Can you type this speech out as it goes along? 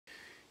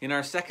In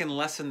our second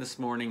lesson this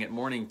morning at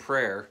morning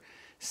prayer,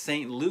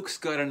 St. Luke's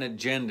got an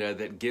agenda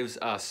that gives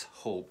us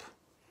hope.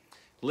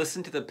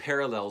 Listen to the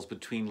parallels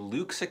between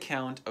Luke's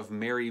account of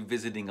Mary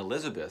visiting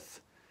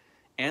Elizabeth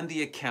and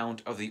the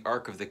account of the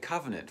Ark of the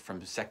Covenant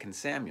from 2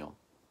 Samuel.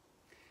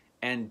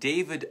 And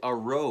David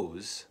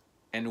arose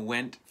and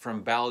went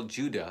from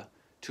Baal-Judah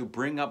to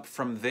bring up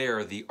from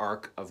there the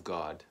Ark of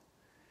God.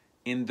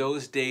 In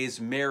those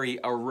days Mary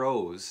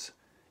arose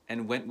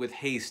and went with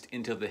haste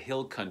into the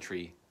hill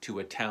country to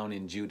a town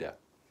in Judah.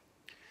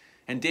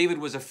 And David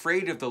was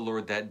afraid of the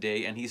Lord that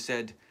day, and he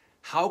said,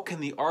 "How can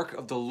the ark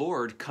of the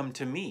Lord come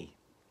to me?"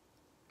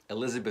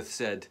 Elizabeth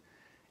said,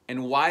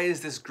 "And why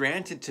is this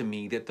granted to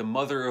me that the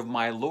mother of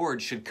my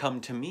Lord should come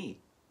to me?"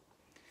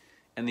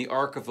 And the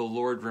ark of the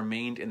Lord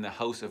remained in the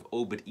house of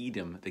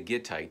Obed-Edom the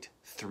Gittite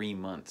 3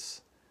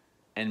 months.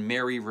 And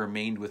Mary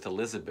remained with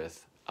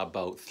Elizabeth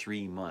about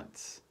 3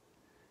 months.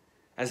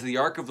 As the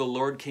ark of the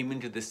Lord came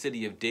into the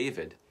city of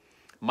David,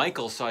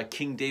 Michal saw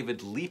King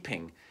David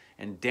leaping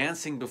and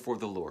dancing before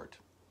the Lord.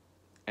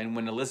 And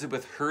when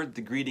Elizabeth heard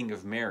the greeting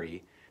of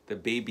Mary, the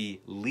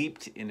baby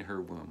leaped in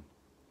her womb.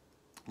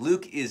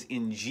 Luke is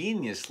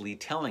ingeniously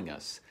telling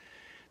us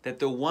that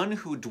the one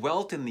who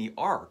dwelt in the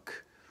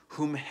ark,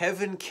 whom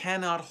heaven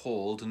cannot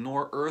hold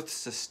nor earth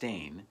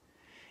sustain,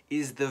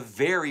 is the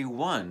very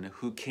one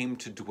who came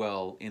to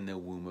dwell in the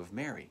womb of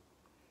Mary.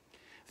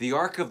 The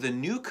Ark of the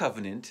New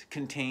Covenant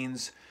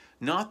contains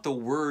not the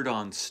Word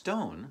on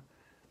stone,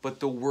 but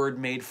the Word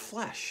made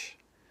flesh.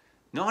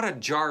 Not a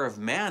jar of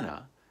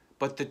manna,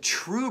 but the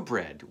true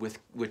bread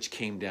which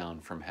came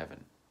down from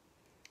heaven.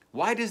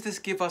 Why does this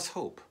give us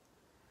hope?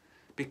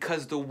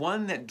 Because the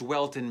one that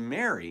dwelt in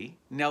Mary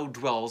now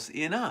dwells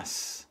in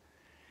us.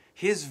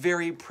 His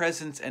very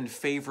presence and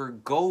favor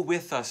go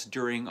with us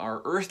during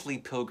our earthly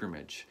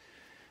pilgrimage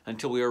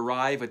until we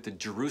arrive at the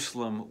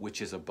Jerusalem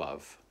which is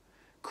above.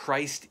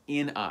 Christ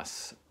in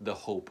us, the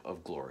hope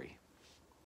of glory.